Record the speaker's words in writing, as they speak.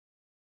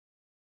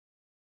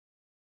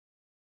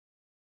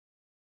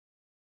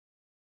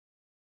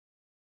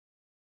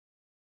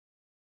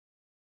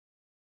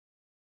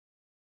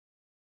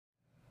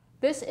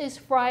This is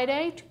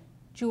Friday,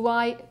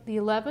 July the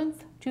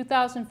 11th,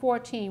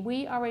 2014.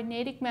 We are in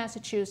Natick,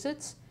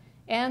 Massachusetts,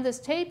 and this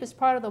tape is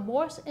part of the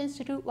Morse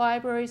Institute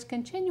Library's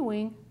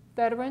continuing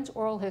Veterans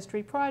Oral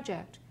History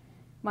Project.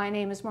 My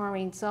name is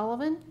Maureen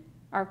Sullivan.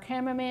 Our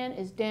cameraman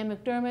is Dan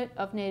McDermott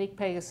of Natick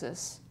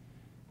Pegasus.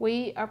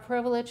 We are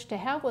privileged to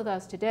have with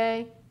us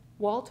today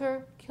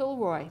Walter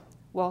Kilroy.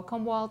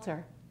 Welcome,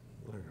 Walter.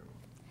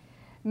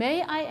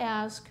 May I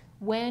ask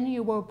when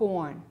you were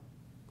born?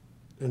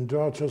 In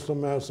Dorchester,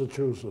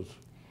 Massachusetts.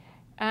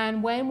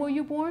 And when were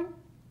you born?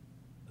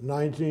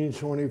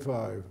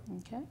 1925.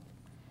 Okay.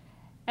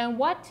 And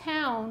what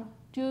town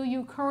do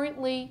you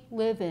currently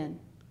live in?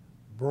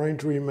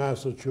 Braintree,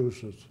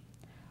 Massachusetts.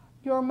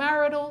 Your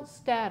marital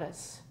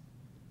status?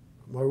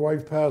 My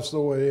wife passed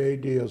away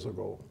 8 years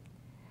ago.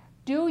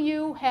 Do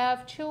you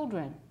have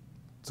children?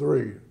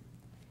 3.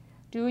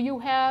 Do you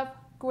have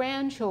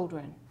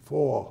grandchildren?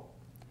 4.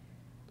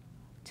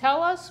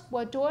 Tell us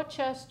what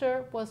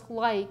Dorchester was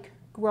like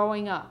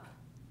growing up.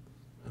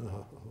 It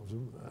was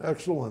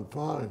excellent,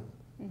 fine.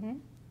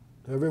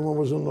 Everyone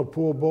was in the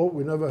pool boat.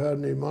 We never had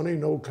any money,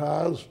 no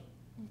cars.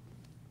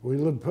 We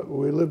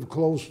lived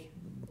close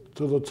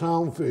to the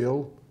town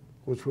field,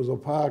 which was a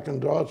park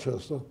in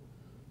Dorchester.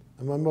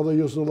 And my mother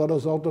used to let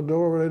us out the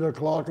door at 8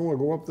 o'clock, and we'd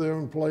go up there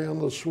and play on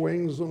the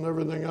swings and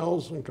everything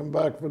else and come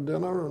back for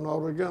dinner and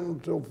out again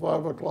until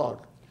 5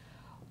 o'clock.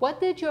 What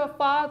did your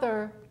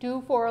father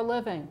do for a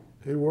living?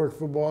 He worked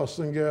for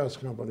Boston Gas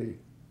Company.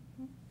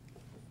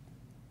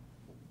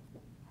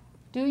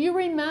 Do you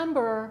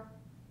remember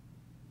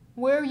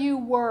where you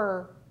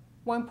were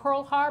when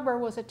Pearl Harbor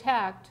was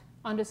attacked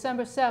on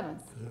December 7th?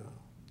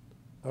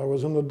 Yeah. I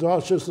was in the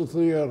Dorchester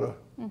Theater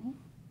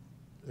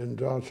in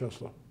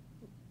Dorchester.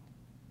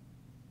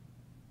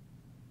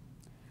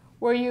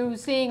 Were you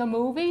seeing a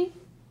movie?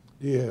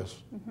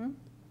 Yes.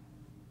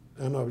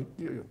 And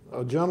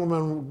a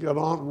gentleman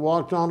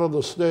walked onto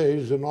the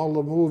stage, and all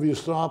the movie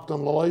stopped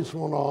and the lights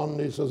went on,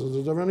 and he says,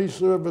 "Is there any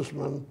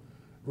servicemen?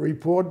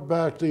 Report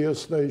back to your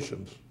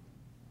stations.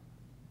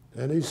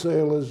 Any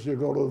sailors, you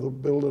go to the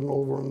building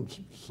over in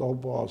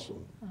South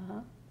Boston."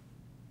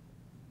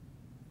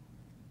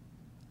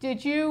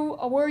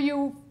 Were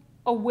you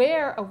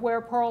aware of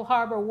where Pearl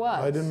Harbor was?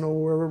 I didn't know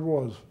where it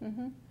was,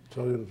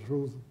 tell you the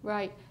truth.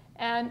 Right.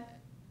 And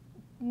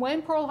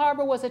when Pearl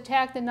Harbor was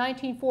attacked in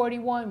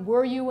 1941,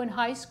 were you in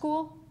high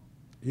school?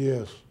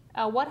 Yes.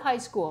 What high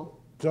school?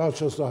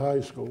 Dorchester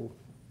High School.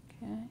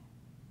 Okay.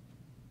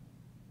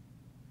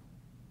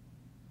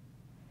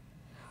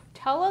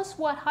 Tell us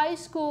what high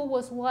school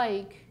was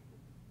like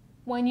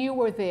when you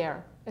were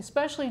there,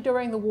 especially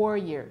during the war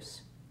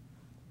years.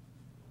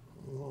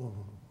 Oh,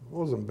 it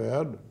wasn't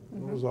bad.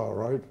 It was all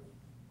right.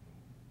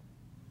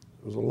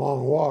 It was a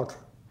long walk.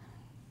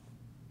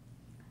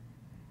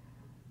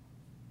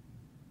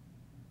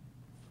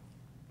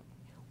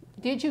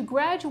 Did you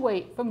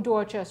graduate from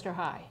Dorchester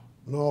High?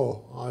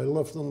 No, I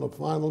left in the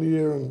final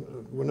year and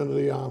went into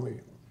the Army.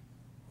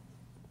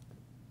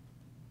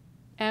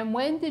 And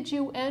when did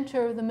you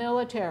enter the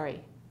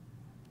military?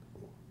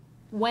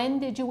 When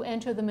did you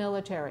enter the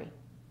military?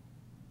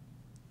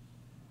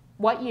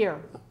 What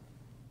year?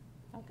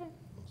 Okay.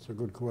 That's a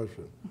good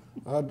question.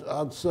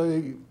 I'd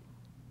say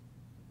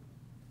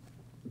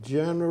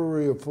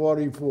January of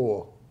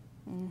 '44.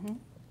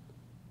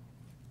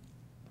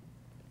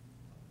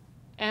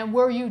 And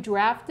were you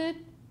drafted?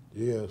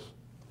 Yes.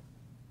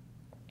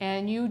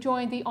 And you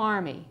joined the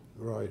Army?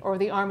 Right. Or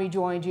the Army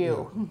joined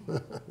you? Yeah.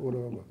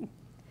 Whatever.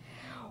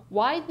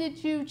 Why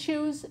did you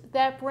choose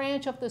that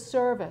branch of the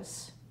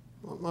service?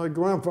 My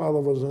grandfather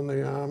was in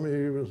the Army.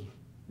 He was,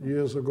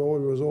 years ago,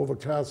 he was over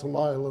Castle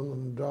Island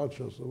in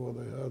Dorchester where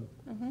they had.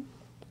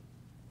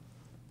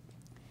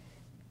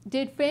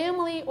 Did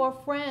family or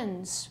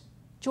friends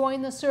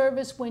join the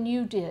service when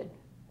you did?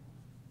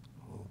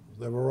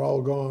 They were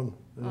all gone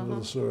into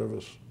the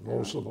service,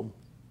 most of them.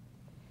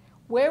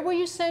 Where were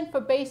you sent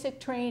for basic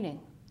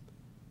training?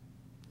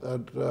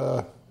 At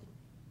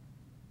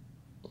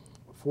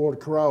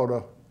Fort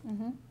Crowder.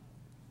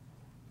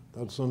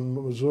 That's in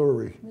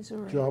Missouri.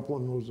 Missouri.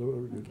 Joplin,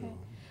 Missouri. Okay.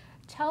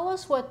 Tell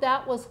us what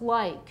that was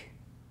like,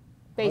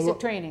 basic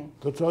training.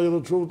 To tell you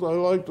the truth, I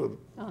liked it.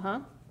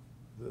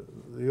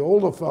 The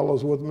older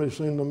fellows with me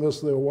seemed to miss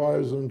their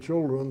wives and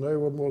children. They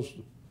were most,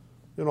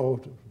 you know,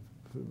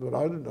 but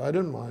I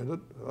didn't mind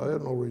it. I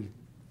had no reason.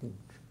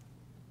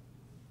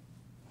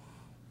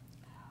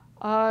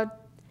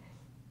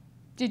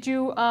 Did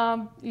you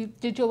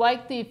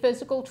like the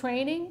physical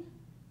training?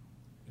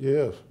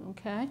 Yes.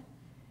 Okay.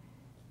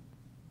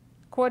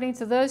 According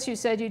to this, you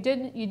said you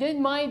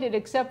didn't mind it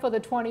except for the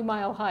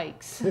 20-mile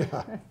hikes.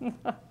 Yeah.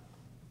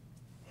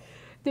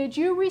 Did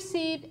you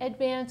receive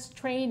advanced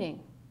training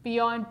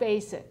beyond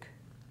basic?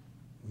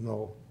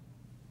 No.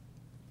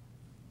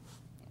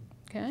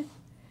 Okay.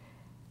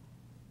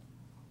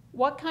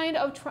 What kind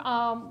of,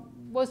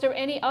 was there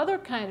any other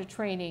kind of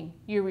training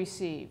you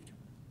received?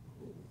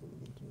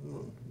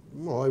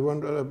 Well, I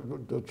went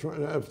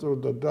after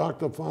the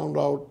doctor found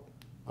out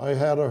I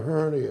had a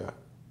hernia.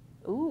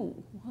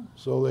 Ooh.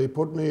 So they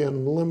put me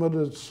in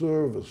limited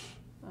service.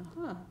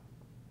 Uh-huh.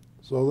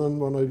 So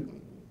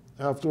then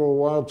after a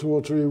while, 2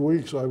 or 3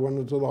 weeks, I went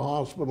into the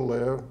hospital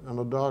there, and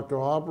the doctor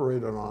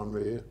operated on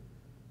me.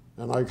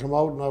 And I come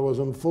out and I was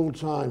in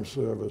full-time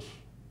service.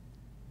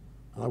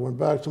 And I went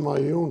back to my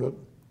unit,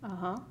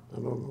 Uh-huh.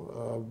 and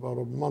about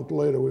a month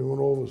later, we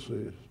went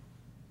overseas.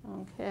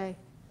 Okay.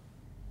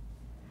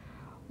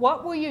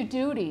 What were your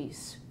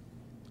duties?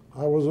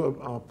 I was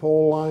a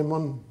pole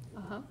lineman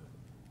Uh-huh.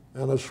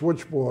 and a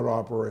switchboard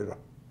operator.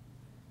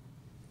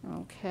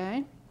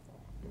 Okay.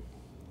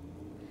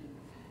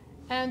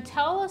 And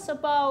tell us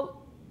about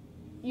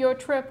your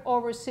trip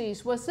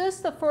overseas. Was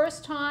this the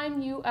first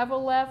time you ever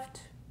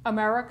left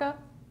America?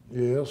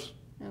 Yes,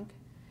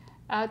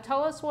 Okay.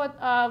 Tell us what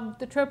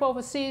the trip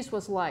overseas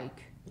was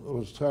like. it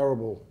was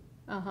terrible.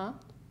 Uh-huh.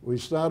 We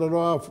started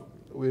off,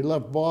 we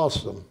left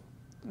Boston,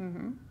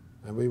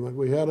 and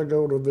we had to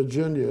go to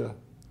Virginia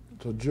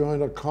to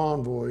join a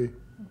convoy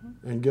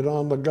and get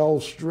on the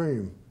Gulf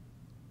Stream.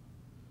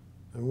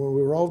 And when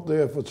we were out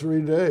there for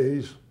 3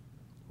 days,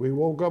 we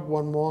woke up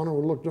one morning,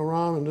 we looked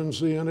around and didn't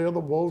see any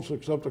other boats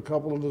except a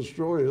couple of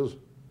destroyers.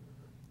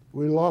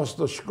 We lost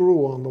the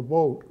screw on the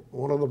boat,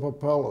 one of the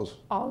propellers,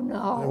 Oh, and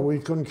no. we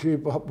couldn't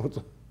keep up with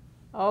the,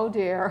 Oh,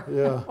 dear.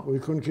 yeah, we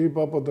couldn't keep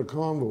up with the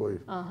convoy.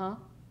 Uh-huh.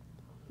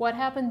 What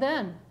happened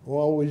then?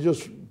 Well, we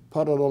just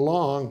putted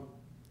along,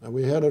 and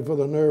we headed for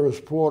the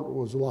nearest port,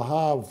 was Le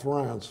Havre,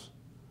 France.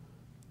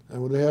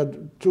 And they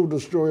had 2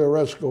 destroyer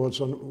escorts,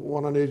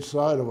 one on each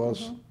side of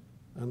us,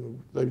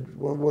 and they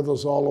went with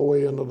us all the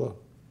way into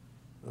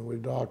and we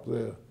docked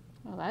there.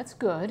 Well, that's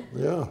good.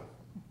 Yeah,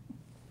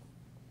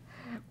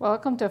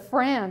 Welcome to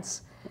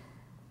France.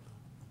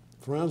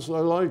 France I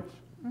liked.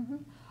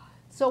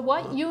 So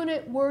what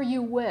unit were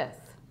you with?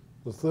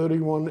 The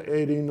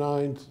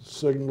 3189th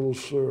Signal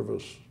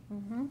Service.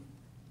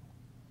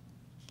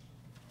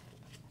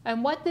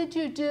 And what did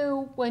you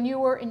do when you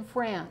were in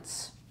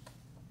France?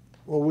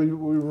 Well, we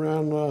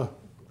ran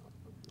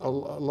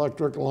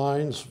electric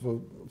lines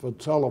for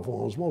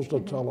telephones, most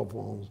of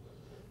telephones.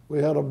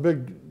 We had a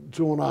big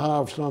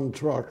 2.5-ton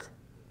truck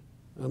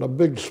and a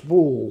big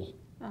spool.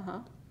 Uh-huh.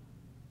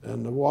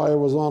 And the wire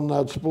was on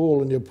that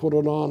spool, and you put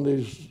it on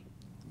these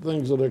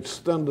things that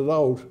extended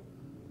out,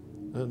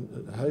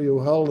 and how you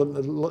held it,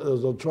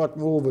 as the truck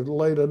moved, it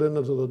laid it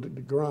into the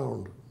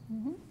ground.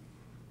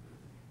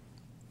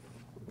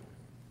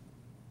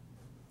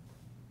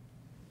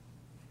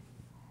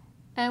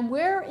 And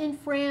where in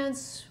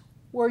France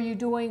were you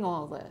doing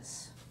all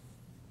this?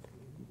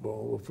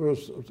 Well,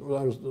 first I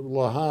was at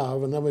Le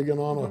Havre, and then we got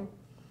on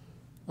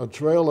a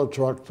trailer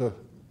truck to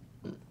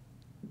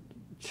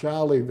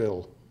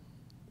Charleville,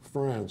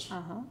 France.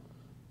 Uh-huh.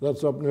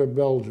 That's up near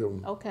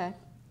Belgium. Okay.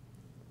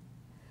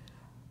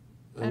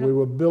 And we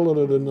were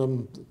billeted in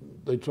them.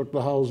 They took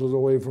the houses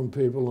away from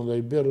people, and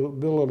they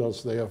billeted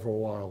us there for a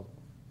while.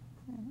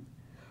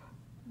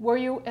 Were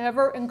you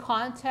ever in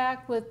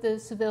contact with the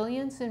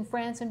civilians in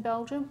France and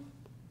Belgium?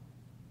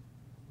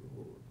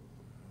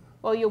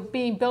 Well, you're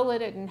being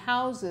billeted in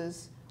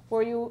houses.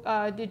 Were you?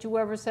 Did you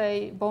ever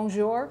say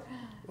bonjour?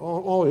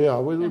 Oh yeah,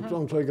 we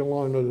don't take it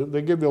long.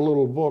 They give you a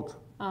little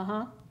book.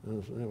 Uh-huh.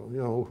 And,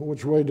 you know,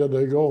 which way did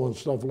they go and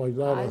stuff like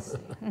that. I see.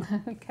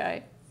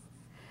 Okay.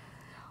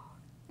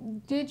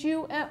 Did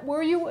you?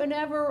 Were you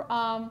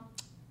ever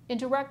in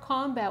direct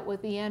combat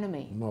with the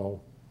enemy?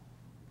 No.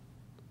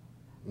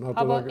 Not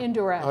How that about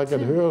indirect? I could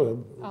hear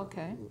them.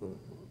 Okay.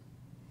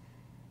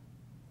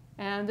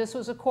 And this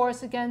was, of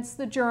course, against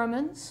the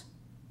Germans.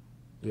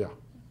 Yeah.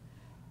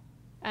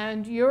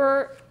 And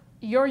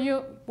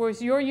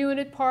was your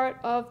unit part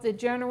of the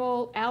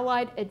general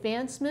Allied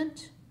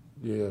advancement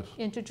Yes.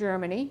 into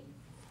Germany?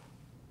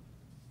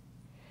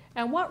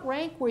 And what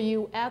rank were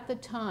you at the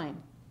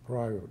time?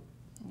 Private.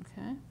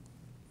 Okay.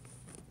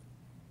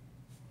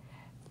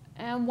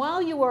 And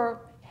while you were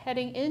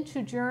heading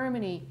into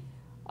Germany,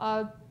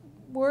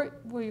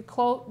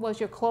 was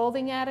your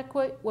clothing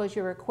adequate? Was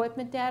your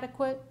equipment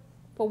adequate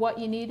for what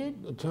you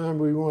needed? The time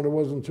we went, it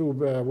wasn't too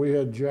bad. We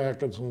had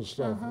jackets and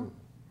stuff.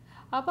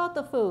 How about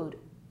the food?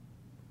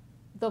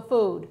 The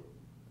food.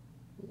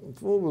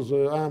 Food was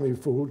Army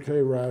food,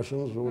 K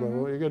rations or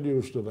whatever. You get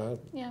used to that.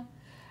 Yeah.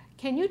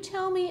 Can you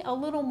tell me a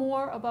little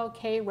more about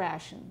K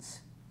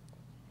rations?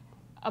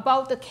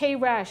 About the K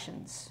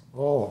rations.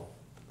 Oh.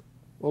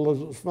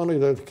 Well, it's funny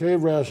that K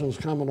rations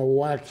come in a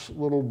wax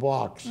little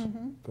box,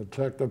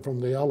 protected from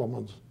the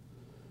elements.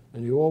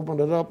 And you opened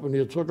it up and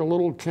you took a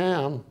little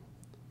can.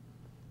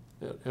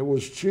 It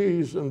was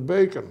cheese and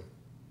bacon.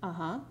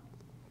 Uh-huh.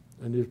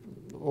 And you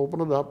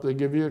open it up, they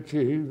give you a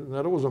key, and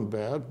that wasn't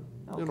bad.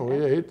 You know,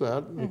 you ate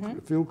that,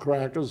 a few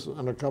crackers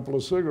and a couple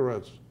of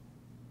cigarettes.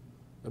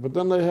 But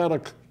then they had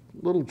a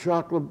little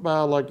chocolate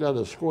bar like that,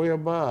 a square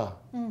bar.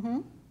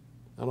 And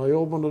I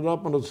opened it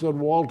up and it said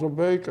Walter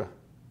Baker.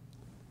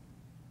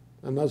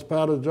 And that's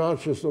part of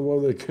Dorchester where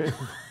they came.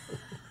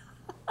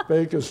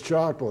 Baker's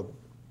chocolate.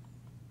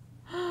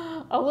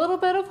 A little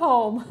bit of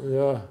home.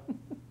 Yeah.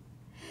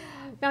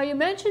 Now, you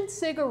mentioned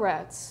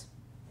cigarettes,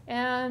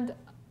 and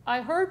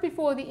I heard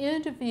before the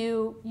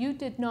interview you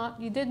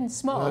didn't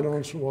smoke. I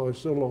don't smoke, I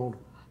still don't.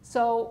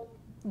 So,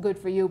 good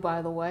for you,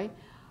 by the way.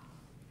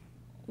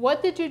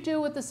 What did you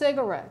do with the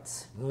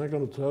cigarettes? I'm not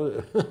going to tell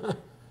you.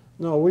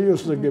 No, we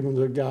used to give them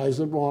to guys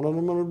that wanted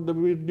them,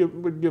 and we'd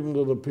give them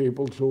to the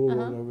people too, or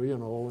whatever, you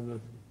know.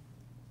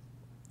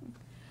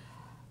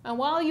 And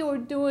while you were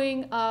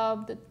doing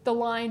the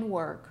line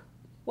work,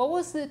 what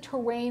was the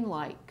terrain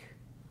like?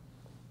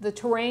 The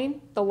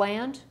terrain, the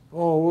land?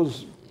 Oh,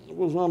 it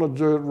was on a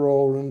dirt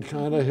road and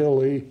kind of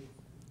hilly,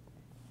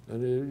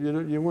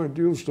 and you weren't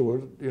used to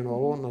it, you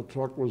know. And the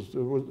truck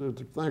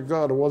thank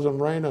God it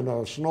wasn't raining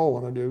or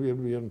snowing, and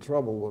you'd be in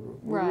trouble with it.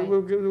 Right.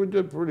 We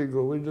did pretty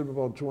good. We did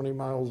about 20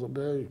 miles a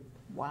day.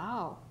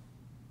 Wow.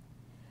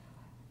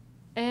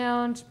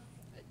 And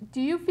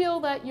do you feel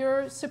that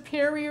your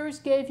superiors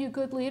gave you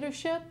good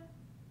leadership?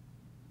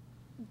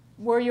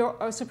 Were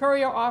your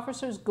superior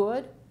officers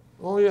good?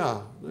 Oh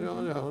yeah,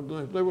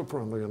 they were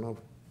friendly enough.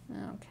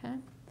 Okay.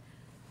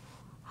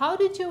 How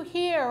did you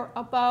hear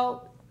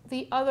about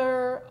the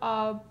other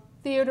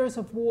theaters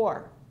of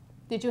war?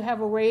 Did you have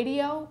a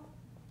radio?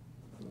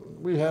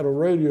 We had a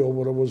radio,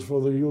 but it was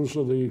for the use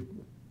of the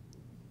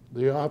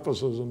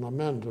officers and the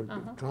men to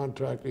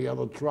contact the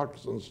other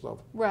trucks and stuff.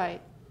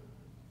 Right.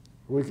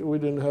 We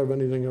didn't have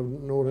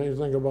know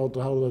anything about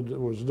how it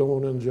was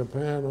doing in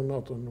Japan or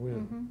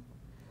nothing.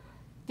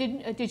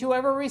 Did you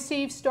ever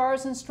receive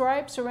Stars and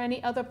Stripes or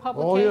any other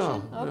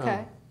publication? Oh yeah.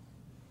 Okay.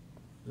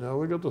 Yeah,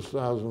 we got the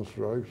Stars and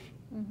Stripes.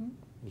 It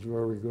was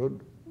very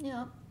good.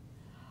 Yeah.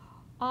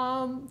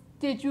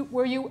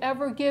 Were you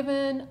ever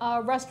given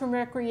rest and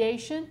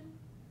recreation?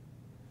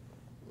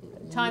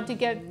 Time to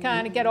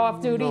get off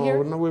duty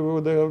here? No, we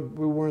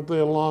weren't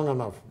there long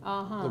enough.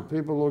 The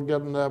people who were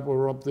getting that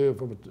were up there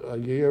for a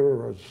year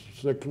or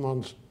 6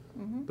 months.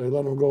 They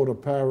let them go to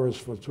Paris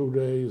for 2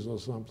 days or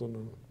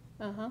something.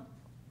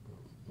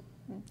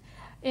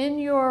 In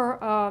your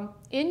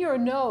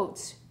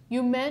notes,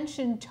 you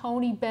mentioned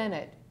Tony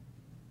Bennett.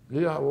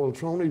 Yeah, well,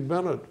 Tony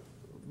Bennett,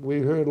 we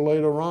heard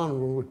later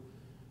on when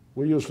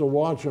we used to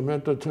watch him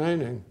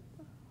entertaining,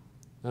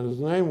 and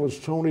his name was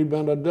Tony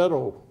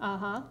Benedetto.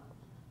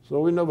 So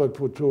we never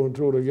put two and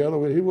two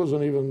together. He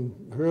wasn't even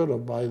heard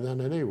of by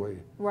then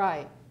anyway.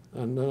 Right.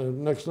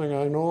 And next thing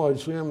I know, I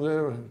see him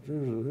there.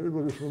 Jesus, he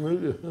looks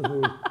familiar.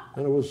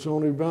 And it was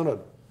Tony Bennett.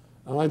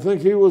 And I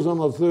think he was on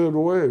the third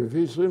wave.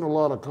 He's seen a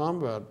lot of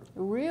combat.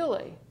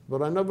 Really?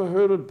 But I never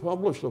heard it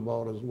published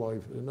about his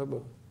life. He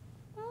never.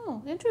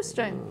 Oh,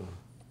 interesting.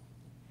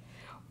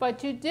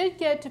 But you did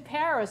get to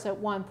Paris at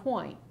one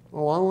point.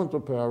 Oh, I went to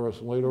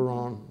Paris later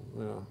on,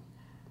 yeah.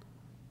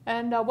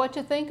 And what'd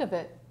you think of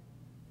it?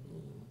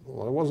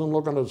 Well, I wasn't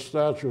looking at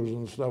statues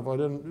and stuff. I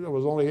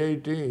was only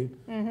 18.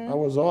 I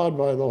was awed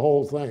by the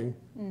whole thing.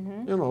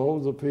 You know,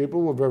 the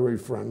people were very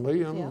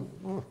friendly. And,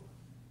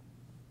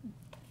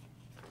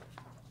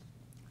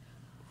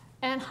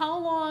 And how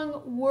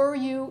long were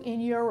you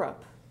in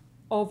Europe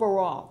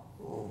overall?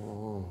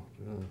 Oh,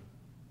 yeah.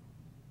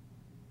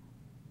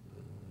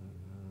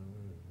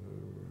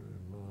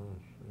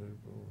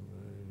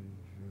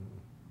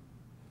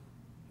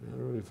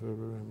 January,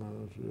 February,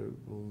 March,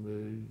 April,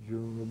 May,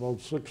 June, about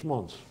 6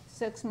 months.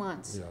 6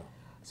 months. Yeah.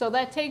 So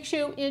that takes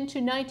you into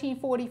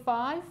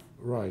 1945?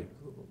 Right.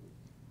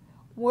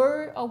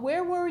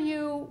 Where were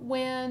you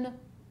when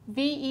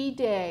VE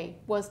Day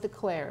was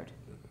declared?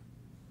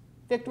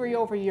 Victory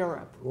over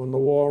Europe. When the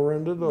war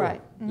ended? Or,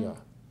 right. Yeah.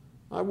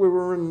 We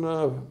were in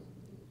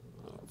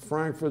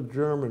Frankfurt,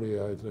 Germany,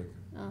 I think,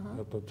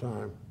 at the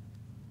time.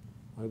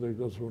 I think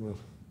that's when it...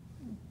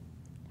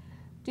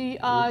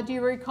 Mm-hmm. Do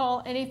you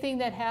recall anything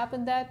that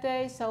happened that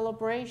day?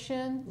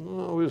 Celebration?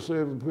 No, we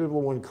say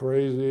people went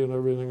crazy and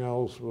everything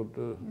else, but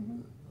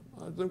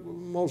I think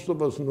most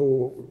of us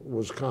knew it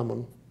was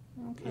coming.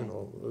 Okay. You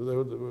know, they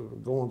were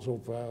going so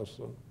fast.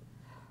 So.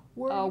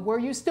 Were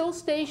you still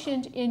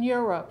stationed in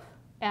Europe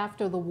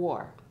after the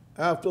war?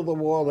 After the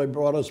war, they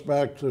brought us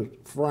back to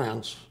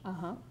France,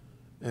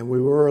 and we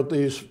were at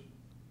these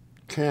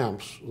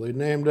camps. They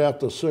named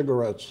after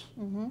cigarettes: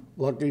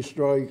 Lucky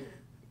Strike,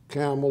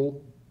 Camel,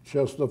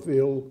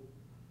 Chesterfield,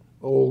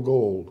 Old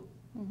Gold.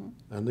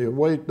 And they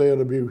wait there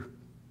to be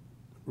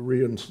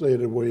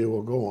reinstated where you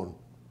were going.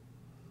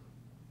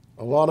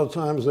 A lot of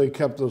times they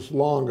kept us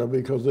longer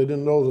because they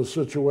didn't know the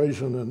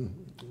situation in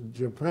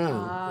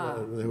Japan.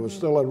 They were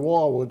still at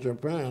war with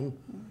Japan,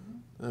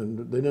 and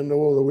they didn't know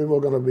whether we were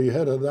going to be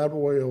headed that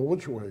way or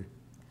which way.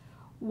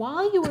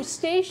 While you were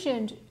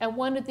stationed at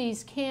one of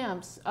these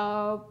camps,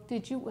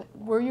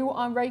 were you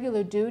on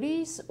regular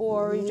duties,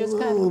 or you just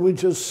kind of? We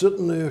just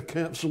sitting there,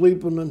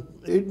 sleeping and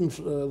eating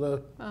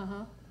 3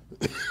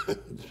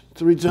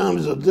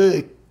 times a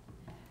day.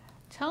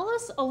 Tell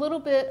us a little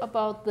bit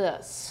about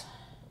this.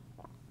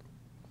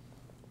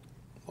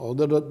 Oh,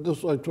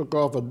 this I took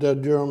off a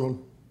dead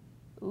German.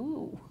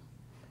 Ooh.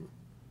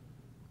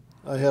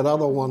 I had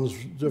other ones,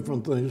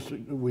 different things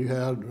we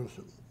had.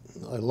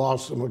 I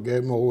lost them or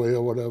gave them away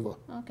or whatever.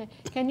 Okay.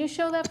 Can you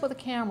show that for the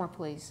camera,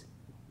 please?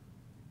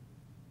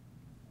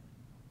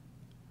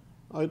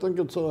 I think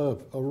it's a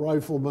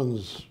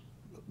rifleman's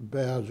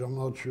badge, I'm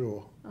not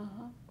sure.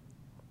 Uh-huh.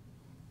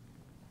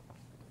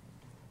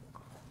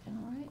 All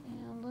right,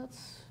 and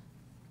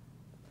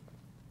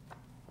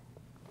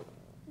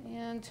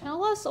and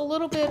tell us a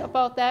little bit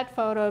about that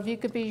photo. If you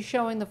could be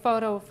showing the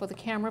photo for the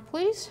camera,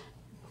 please.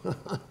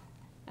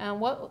 And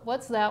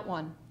what's that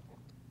one?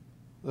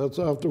 That's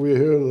after we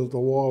heard that the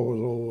war was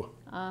over.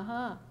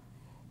 Uh-huh.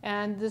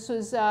 And this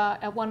was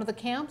at one of the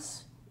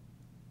camps?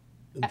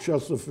 In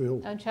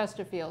Chesterfield. In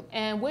Chesterfield.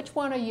 And which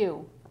one are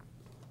you?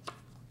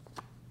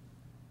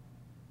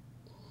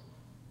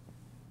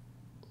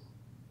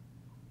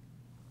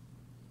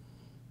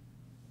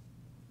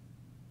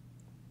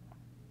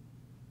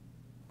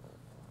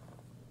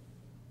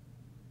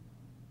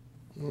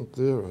 Up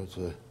there, I'd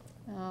say.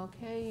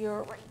 Okay,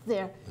 you're right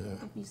there. Yeah.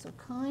 Be so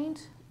kind.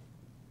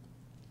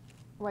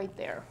 Right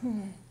there.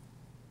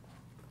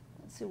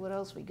 Let's see what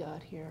else we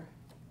got here.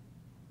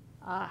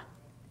 Ah.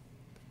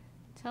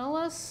 Tell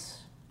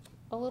us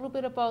a little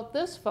bit about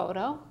this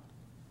photo.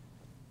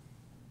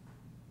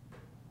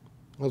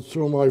 That's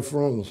two of my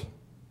friends.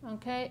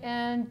 Okay,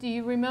 and do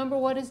you remember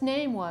what his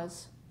name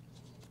was?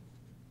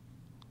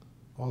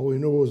 All we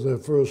knew was their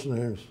first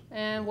names.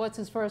 And what's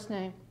his first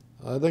name?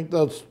 I think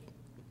that's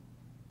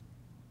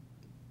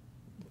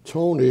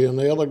Tony, and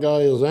the other guy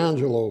is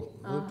Angelo.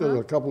 I think there's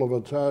a couple of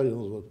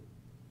Italians.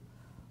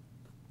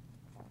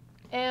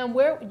 And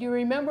where, do you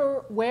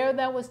remember where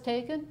that was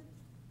taken?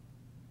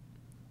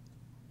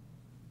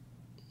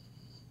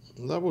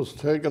 That was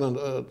taken,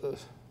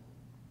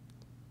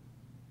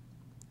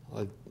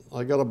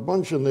 I got a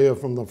bunch in there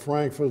from the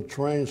Frankfurt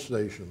train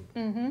station.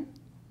 Mm-hmm.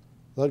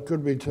 That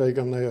could be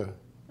taken there.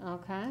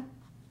 Okay.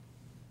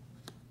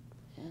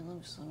 And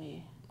let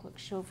me quick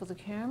show for the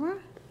camera.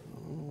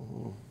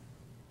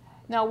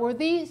 Now, were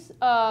these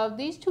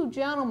two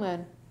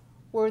gentlemen,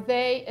 were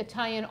they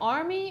Italian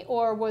Army,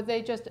 or were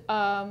they just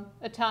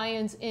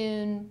Italians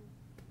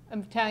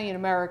Italian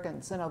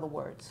Americans, in other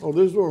words? Oh,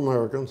 these were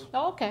Americans.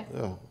 Oh, okay.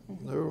 Yeah,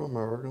 they were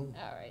American.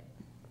 All right.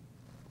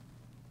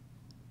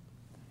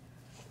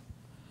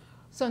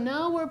 So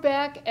now we're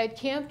back at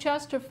Camp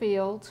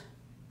Chesterfield.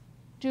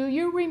 Do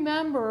you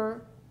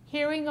remember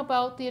hearing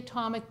about the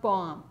atomic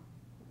bomb?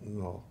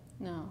 No.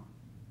 No.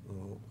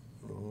 No,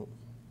 no.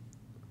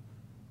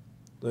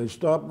 They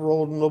stopped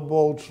rolling the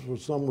boats for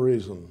some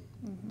reason.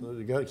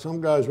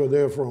 Some guys were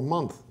there for a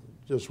month,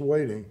 just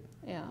waiting.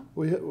 Yeah.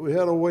 We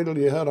had to wait till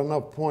you had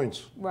enough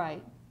points.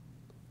 Right.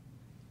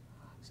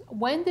 So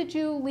when did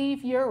you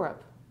leave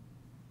Europe?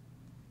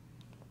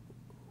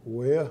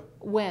 Where?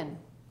 When?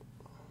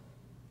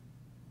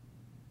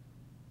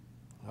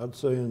 I'd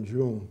say in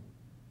June.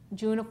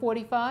 June of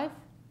 45?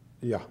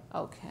 Yeah.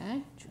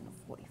 Okay, June of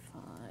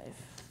 45.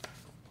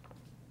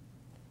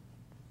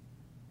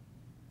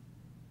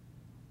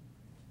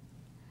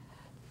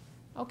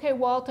 Okay,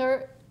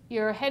 Walter,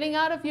 you're heading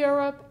out of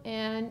Europe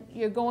and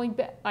you're going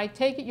back, I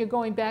take it you're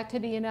going back to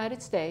the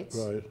United States.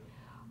 Right.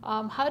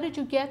 How did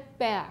you get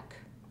back?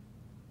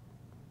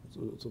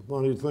 It's a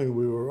funny thing.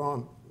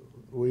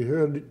 We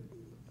heard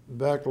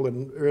back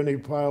when Ernie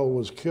Pyle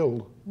was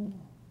killed.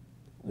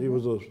 He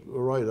was a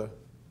writer.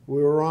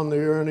 We were on the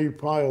Ernie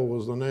Pyle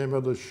was the name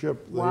of the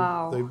ship.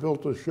 Wow. They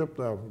built a ship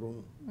after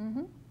him.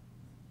 Mm-hmm.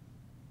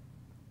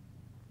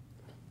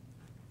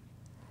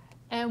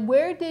 And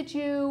where did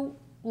you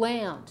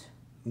land?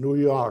 New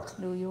York.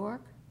 New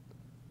York?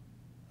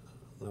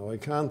 Now, I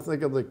can't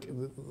think of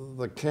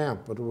the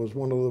camp, but it was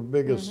one of the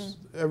biggest.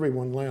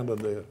 Everyone landed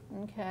there.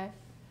 Okay.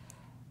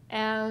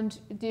 And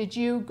did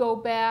you go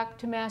back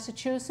to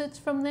Massachusetts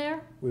from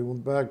there? We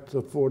went back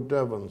to Fort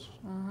Devens.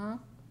 Uh-huh.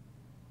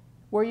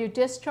 Were you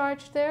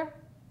discharged there?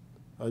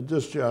 I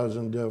discharged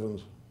in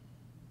Devens.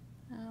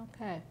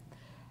 Okay.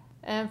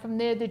 And from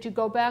there, did you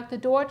go back to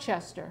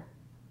Dorchester?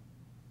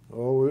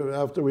 Oh,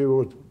 after we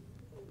were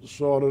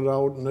sorted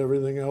out and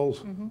everything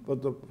else.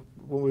 But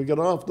when we got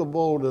off the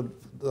boat at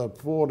that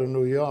fort in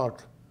New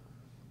York,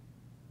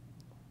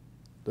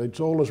 they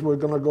told us we were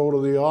going to go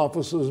to the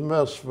officers'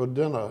 mess for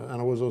dinner,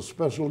 and it was a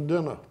special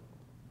dinner.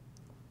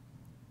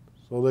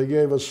 So they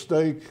gave us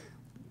steak,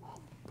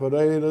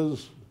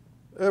 potatoes,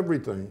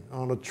 everything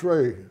on a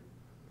tray.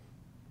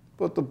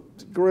 But the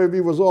gravy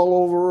was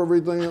all over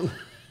everything,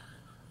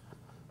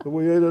 but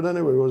we ate it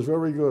anyway. It was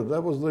very good.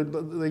 That was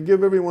they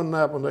give everyone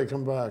that when they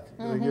come back.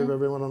 They give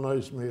everyone a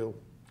nice meal.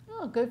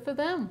 Oh, good for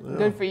them. Yeah.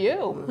 Good for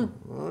you. Yeah.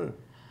 Right.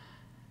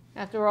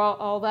 After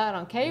all that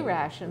on K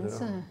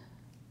rations. Yeah.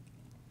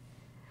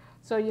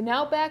 So you're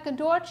now back in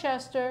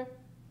Dorchester.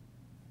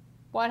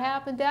 What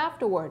happened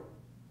afterward?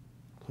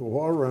 The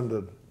war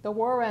ended. The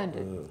war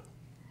ended.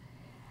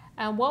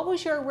 And what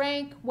was your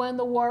rank when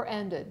the war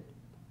ended?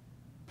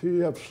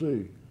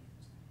 PFC.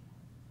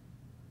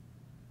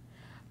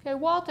 Okay,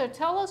 Walter,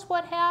 tell us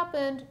what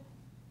happened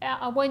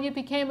when you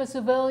became a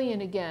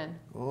civilian again.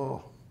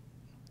 Oh.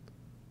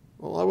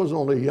 Well, I was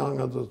only young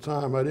at the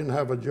time. I didn't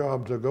have a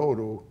job to go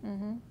to.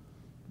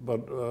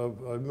 But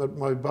I met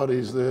my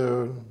buddies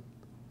there,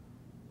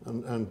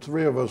 and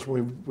three of us,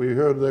 we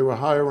heard they were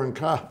hiring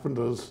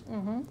carpenters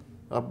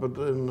up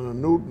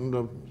in Newton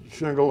to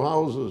shingle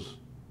houses.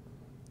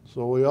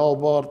 So we all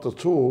bought the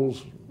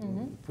tools,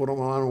 put them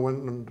on, and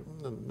went,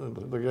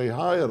 and they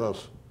hired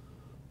us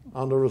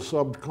under a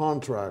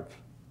subcontract.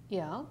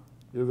 Yeah.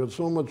 You get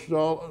so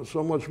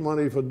much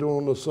money for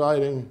doing the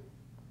siding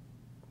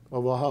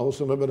of a house,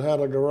 and if it had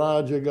a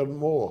garage, you got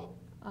more.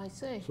 I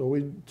see. So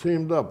we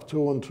teamed up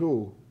 2 and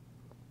 2.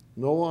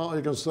 No,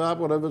 you can start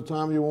whatever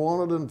time you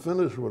wanted and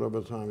finish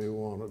whatever time you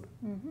wanted.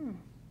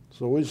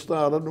 So we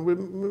started, and we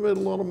made a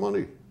lot of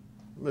money.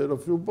 Made a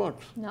few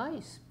bucks.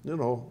 Nice. You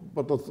know,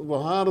 but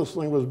the hardest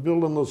thing was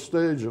building the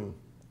staging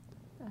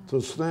to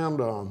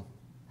stand on.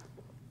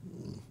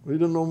 We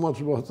didn't know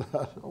much about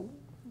that,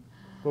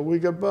 but we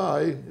got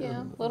by.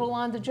 Yeah, little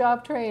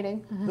on-the-job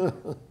training.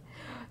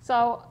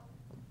 So,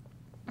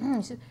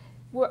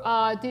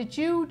 did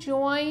you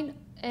join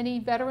any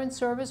veteran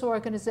service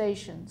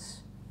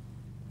organizations?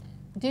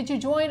 Did you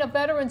join a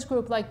veterans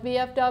group like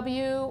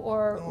VFW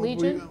or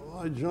Legion?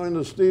 I joined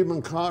the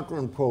Stephen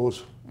Cochran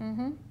post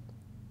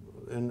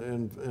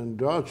in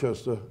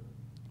Dorchester,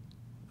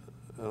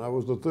 and I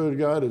was the 3rd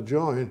guy to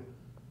join.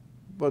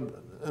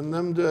 But in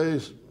them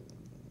days,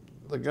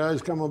 the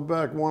guys coming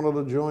back wanted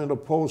to join a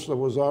post that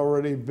was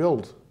already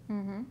built.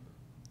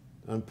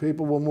 And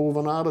people were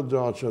moving out of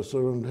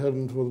Dorchester and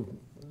heading for,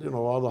 you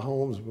know, other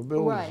homes for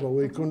buildings. Right. So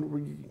we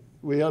couldn't,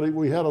 we had a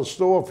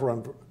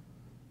storefront,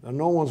 and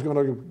no one's going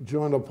to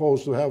join a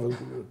post to have it.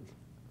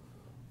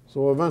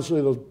 So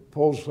eventually the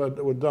posts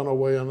were done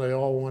away, and they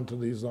all went to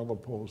these other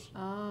posts.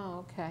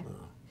 Oh, okay.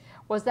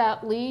 Was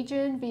that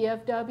Legion,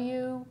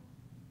 VFW?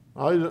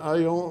 I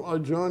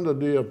joined the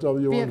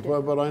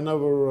DFW, but I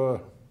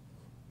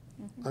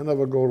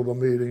never go to the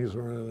meetings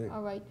or anything.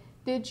 All right.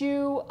 Did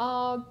you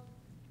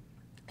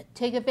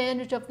take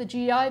advantage of the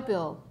GI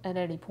Bill at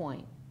any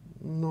point?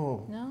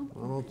 No. No?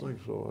 I don't think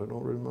so. I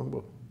don't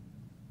remember.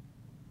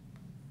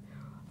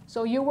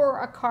 So you were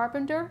a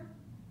carpenter?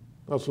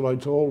 That's what I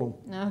told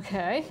them.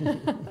 Okay.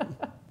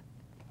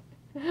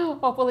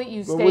 Hopefully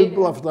you But stayed. we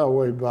bluffed our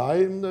way by,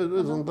 and it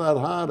isn't that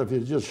hard if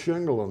you're just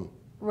shingling.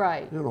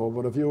 Right. You know,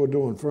 but if you were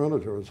doing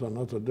furniture or something,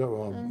 that's a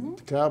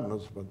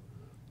cabinets, but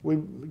we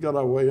got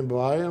our way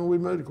by, and we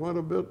made quite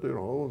a bit, you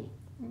know.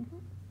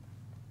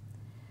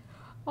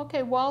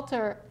 Okay,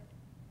 Walter,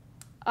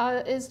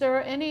 is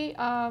there any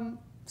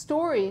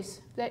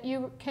stories that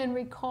you can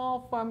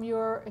recall from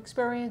your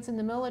experience in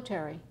the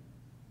military?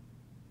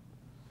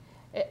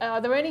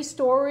 Are there any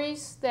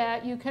stories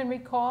that you can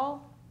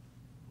recall?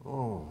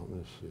 Oh, let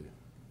me see.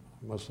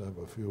 I must have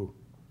a few.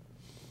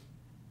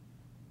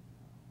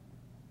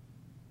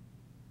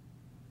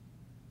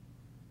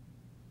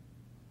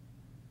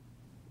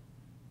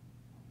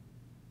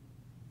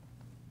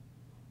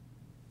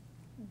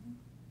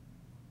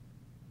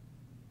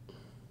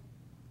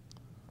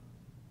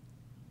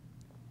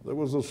 There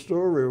was a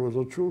story, it was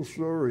a true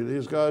story.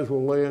 These guys were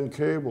laying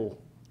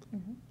cable,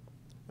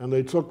 and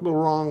they took the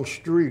wrong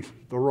street,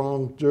 the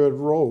wrong dirt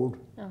road,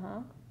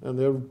 and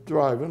they're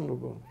driving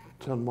about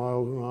 10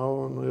 miles an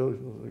hour, and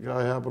the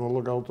guy happened to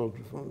look out the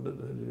front,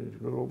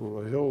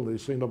 over a hill, they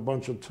seen a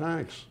bunch of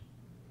tanks,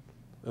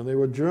 and they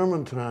were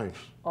German tanks.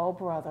 Oh,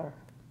 brother.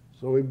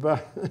 So he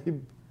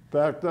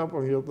backed up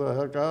and get the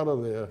heck out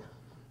of there,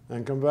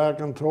 and come back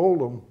and told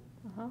them,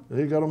 and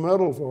he got a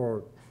medal for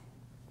it.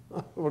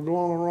 We're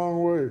going the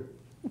wrong way.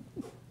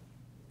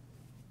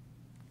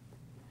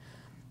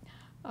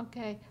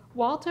 Okay.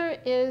 Walter,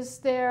 is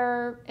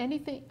there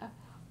anything,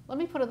 let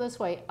me put it this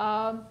way.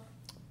 How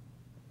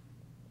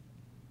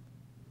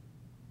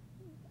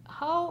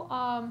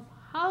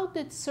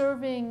did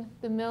serving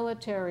the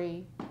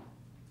military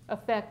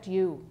affect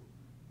you?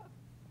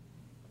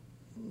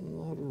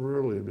 Not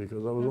really,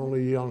 because I was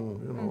only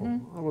young, you know.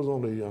 I was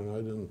only young,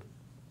 I didn't.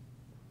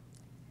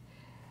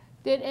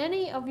 Did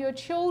any of your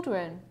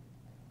children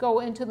go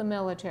into the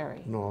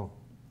military? No.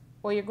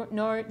 Or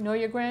nor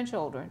your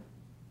grandchildren?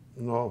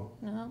 No.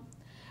 No.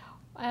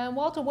 And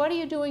Walter, what are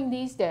you doing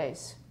these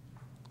days?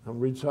 I'm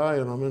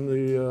retired. I'm in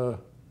the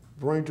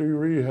Braintree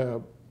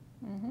Rehab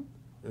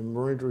in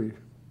Braintree.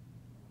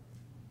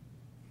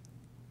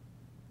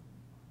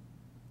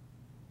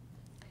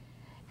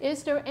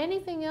 Is there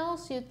anything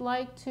else you'd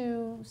like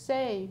to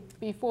say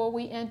before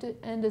we end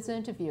this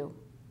interview?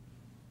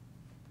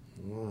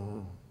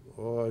 Oh,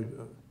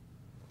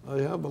 I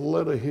have a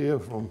letter here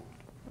from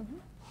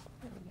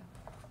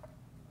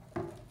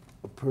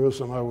a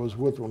person I was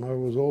with when I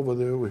was over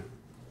there.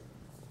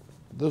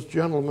 This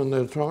gentleman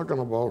they're talking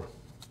about,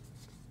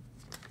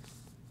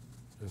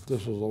 if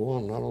this is the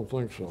one, I don't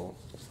think so.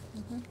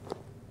 Is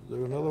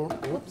there another one?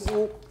 Whoops.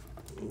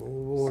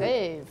 Oh,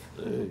 Save.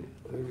 hey.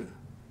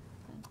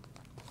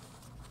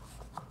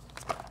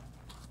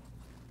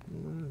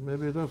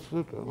 Maybe that's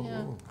it, I don't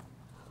know.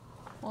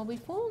 Well,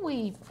 before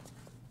we...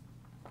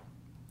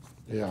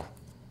 Yeah.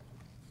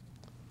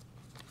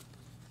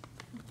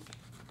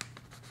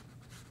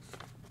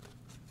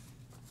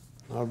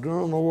 Now,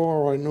 during the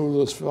war, I knew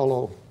this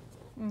fellow,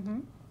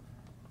 and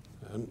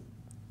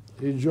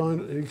he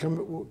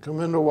come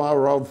into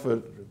our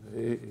outfit.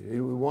 He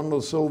won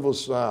the Silver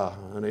Star,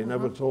 and he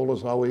never told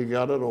us how he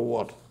got it or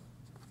what.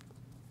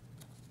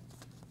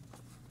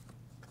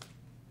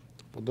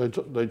 But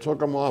they took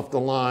them off the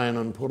line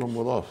and put them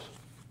with us.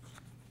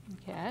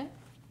 Okay.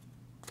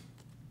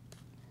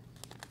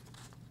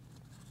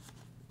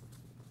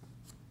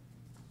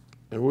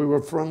 And we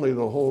were friendly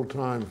the whole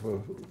time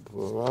for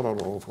I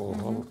don't know,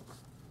 for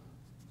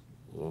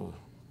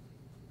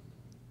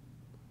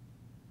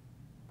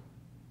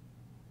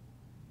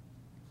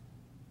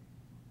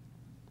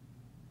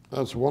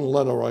that's one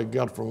letter I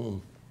got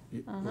from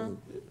him.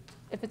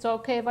 If it's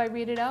okay if I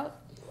read it out?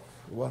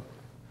 What?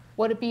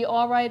 Would it be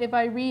all right if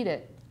I read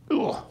it?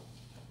 Ugh.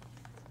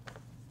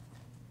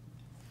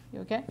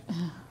 You okay?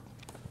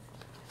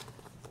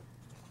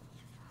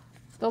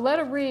 The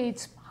letter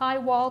reads, "Hi,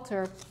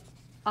 Walter.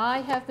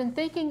 I have been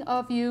thinking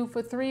of you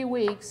for 3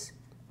 weeks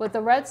with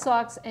the Red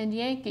Sox and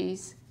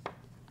Yankees.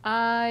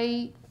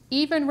 I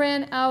even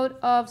ran out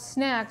of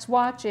snacks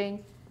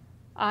watching.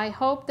 I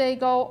hope they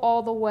go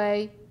all the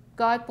way.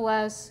 God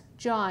bless,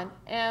 John."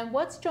 And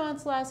what's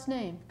John's last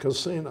name?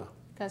 Casina.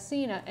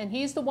 Casina, and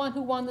he's the one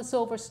who won the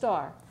Silver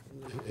Star.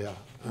 Yeah.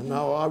 And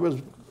now I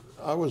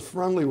was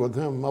friendly with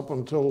him up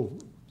until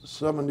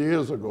 7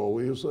 years ago.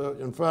 We used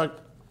to, in fact,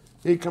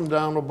 he come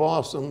down to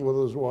Boston with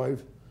his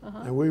wife,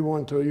 and we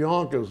went to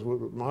Yonkers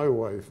with my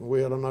wife, and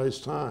we had a nice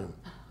time.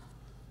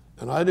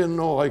 And I didn't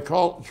know,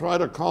 tried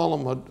to call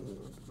him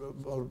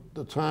at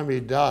the time he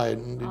died,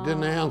 and he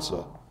didn't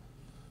answer.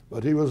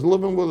 But he was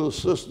living with his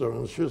sister,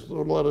 and it's just the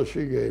letter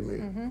she gave me.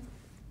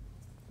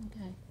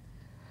 Okay.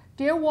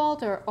 "Dear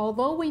Walter,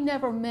 although we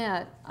never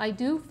met, I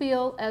do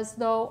feel as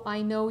though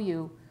I know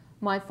you.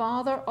 My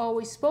father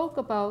always spoke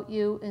about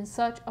you in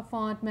such a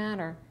fond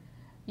manner.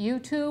 You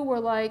two were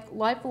like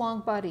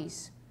lifelong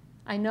buddies.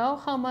 I know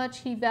how much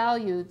he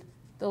valued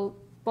the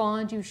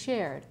bond you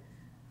shared.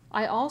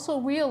 I also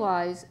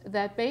realize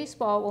that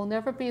baseball will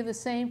never be the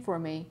same for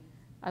me.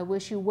 I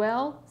wish you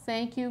well.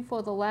 Thank you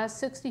for the last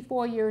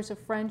 64 years of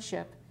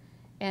friendship."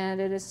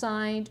 And it is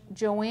signed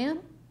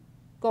Joanne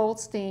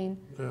Goldstein,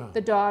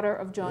 the daughter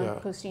of John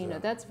Cosina.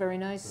 That's very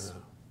nice.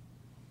 Yeah.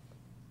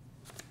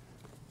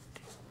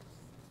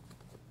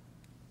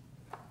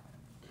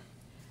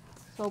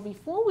 So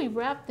before we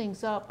wrap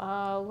things up,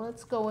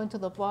 let's go into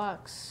the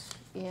box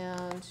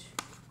and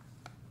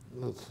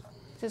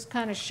just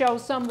kind of show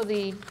some of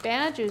the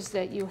badges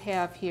that you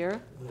have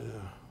here. Yeah.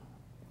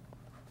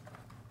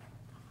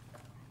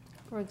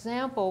 For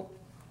example,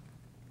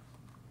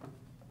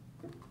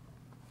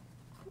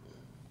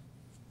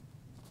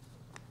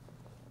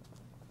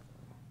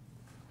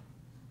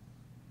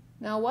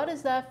 now what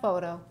is that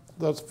photo?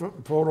 That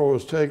photo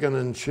was taken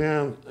in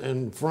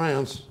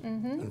France,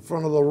 in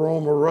front of the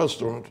Roma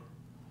restaurant.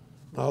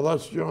 Now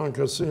that's John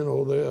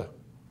Casino there.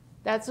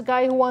 That's the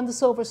guy who won the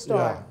Silver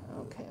Star.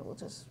 Yeah. Okay, we'll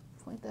just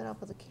point that up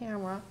with the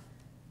camera.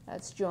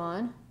 That's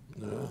John.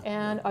 Yeah.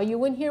 And are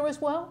you in here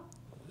as well?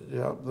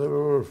 Yeah, they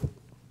were.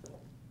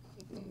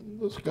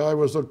 This guy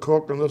was a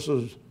cook, and this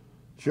is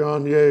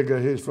John Yeager.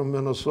 He's from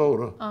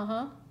Minnesota.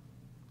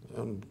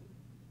 And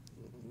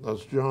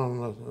that's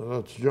John.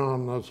 That's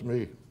John. That's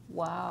me.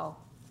 Wow.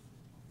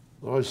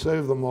 So I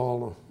saved them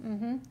all.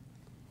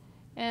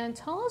 And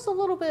tell us a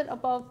little bit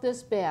about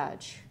this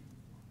badge.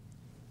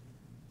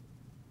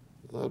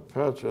 That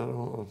patch, I don't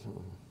know.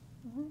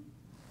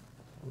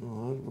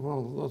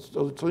 Well,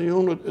 it's a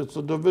unit. It's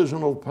a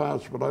divisional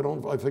patch, but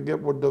I forget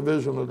what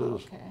division it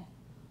is. Okay.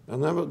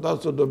 And then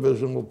that's a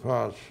divisional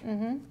patch.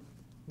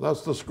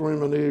 That's the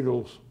Screaming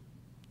Eagles,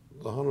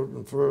 the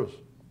 101st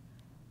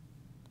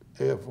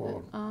Air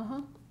Force.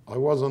 I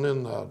wasn't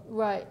in that.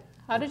 Right.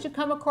 How did you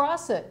come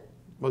across it?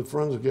 My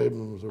friends gave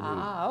them to me.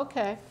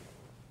 Okay.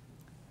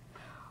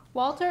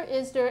 Walter,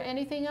 is there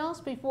anything else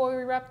before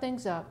we wrap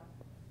things up?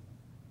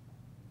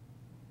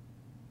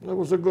 It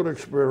was a good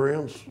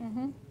experience.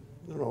 You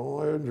know,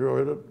 I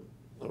enjoyed it.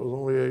 I was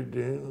only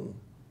 18, and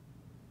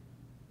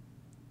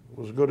it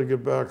was good to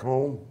get back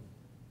home.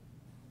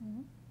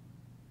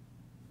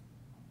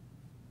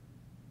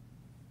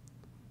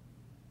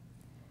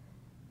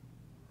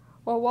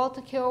 Well,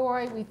 Walter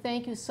Kilroy, we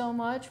thank you so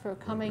much for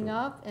coming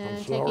up and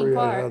I'm taking sorry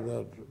part. I had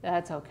that.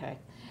 That's okay.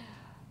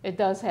 It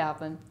does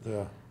happen.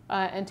 Yeah.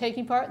 And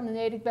taking part in the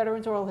Natick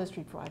Veterans Oral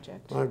History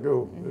Project. Thank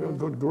you. You had a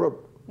good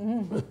grip.